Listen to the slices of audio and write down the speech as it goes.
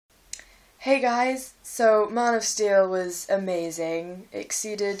Hey guys, so Man of Steel was amazing,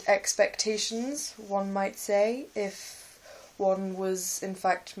 exceeded expectations, one might say, if one was in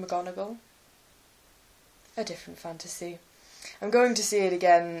fact McGonagall. A different fantasy. I'm going to see it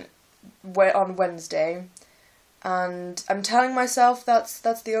again on Wednesday, and I'm telling myself that's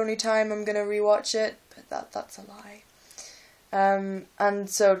the only time I'm going to rewatch it, but that's a lie. And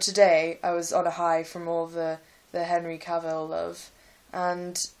so today I was on a high from all the Henry Cavill love,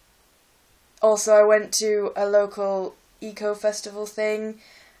 and also I went to a local eco-festival thing,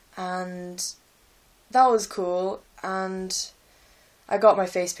 and that was cool, and I got my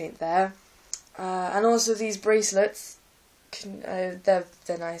face paint there, and also these bracelets, they're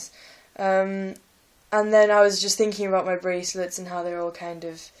nice, and then I was just thinking about my bracelets and how they're all kind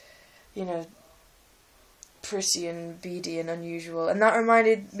of, pretty and beady and unusual, and that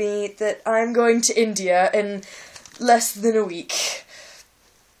reminded me that I'm going to India in less than a week.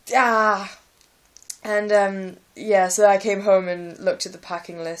 And, so I came home and looked at the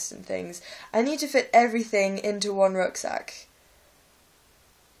packing list and things. I need to fit everything into one rucksack.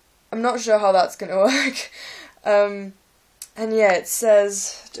 I'm not sure how that's going to work. And yeah, it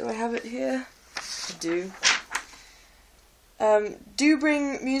says, do I have it here? I do. Do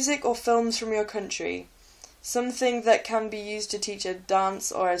bring music or films from your country. Something that can be used to teach a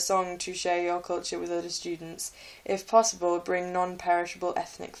dance or a song to share your culture with other students. If possible, bring non-perishable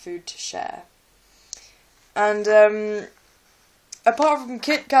ethnic food to share. And apart from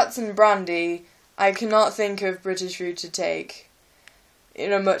Kit Kats and brandy, I cannot think of British food to take.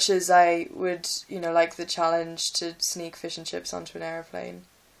 Much as I would, like the challenge to sneak fish and chips onto an aeroplane.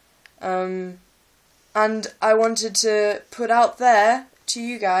 And I wanted to put out there to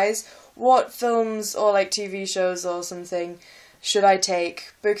you guys what films or like TV shows or something should I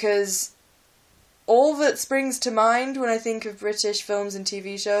take, because all that springs to mind when I think of British films and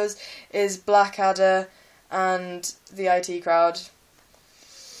TV shows is Blackadder and the IT Crowd.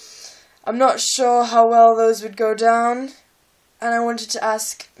 I'm not sure how well those would go down, and I wanted to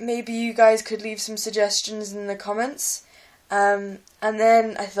ask, maybe you guys could leave some suggestions in the comments, and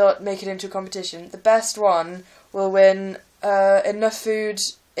then I thought, make it into a competition. The best one will win Enough Food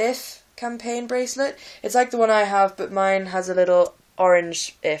If campaign bracelet. It's like the one I have, but mine has a little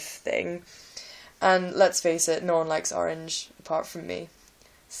orange if thing, and let's face it, no one likes orange apart from me.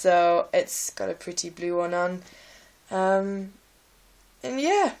 So it's got a pretty blue one on. And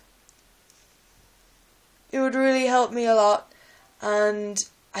yeah, it would really help me a lot. And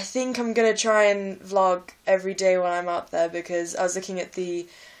I think I'm going to try and vlog every day when I'm out there, because I was looking at the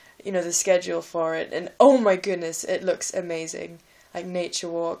schedule for it, and oh my goodness, it looks amazing. Like nature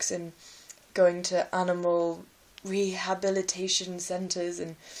walks and going to animal rehabilitation centres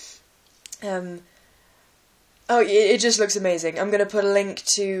and it just looks amazing. I'm going to put a link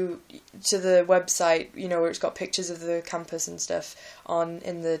to the website, where it's got pictures of the campus and stuff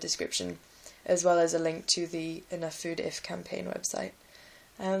in the description, as well as a link to the Enough Food If campaign website.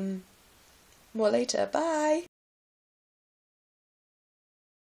 More later. Bye!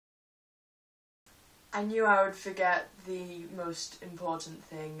 I knew I would forget the most important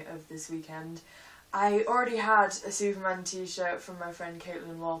thing of this weekend. I already had a Superman t-shirt from my friend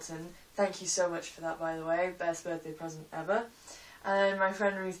Caitlin Walton. Thank you so much for that, by the way. Best birthday present ever. And my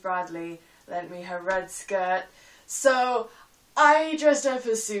friend Ruth Bradley lent me her red skirt. So I dressed up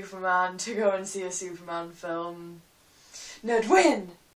as Superman to go and see a Superman film. Nerd win!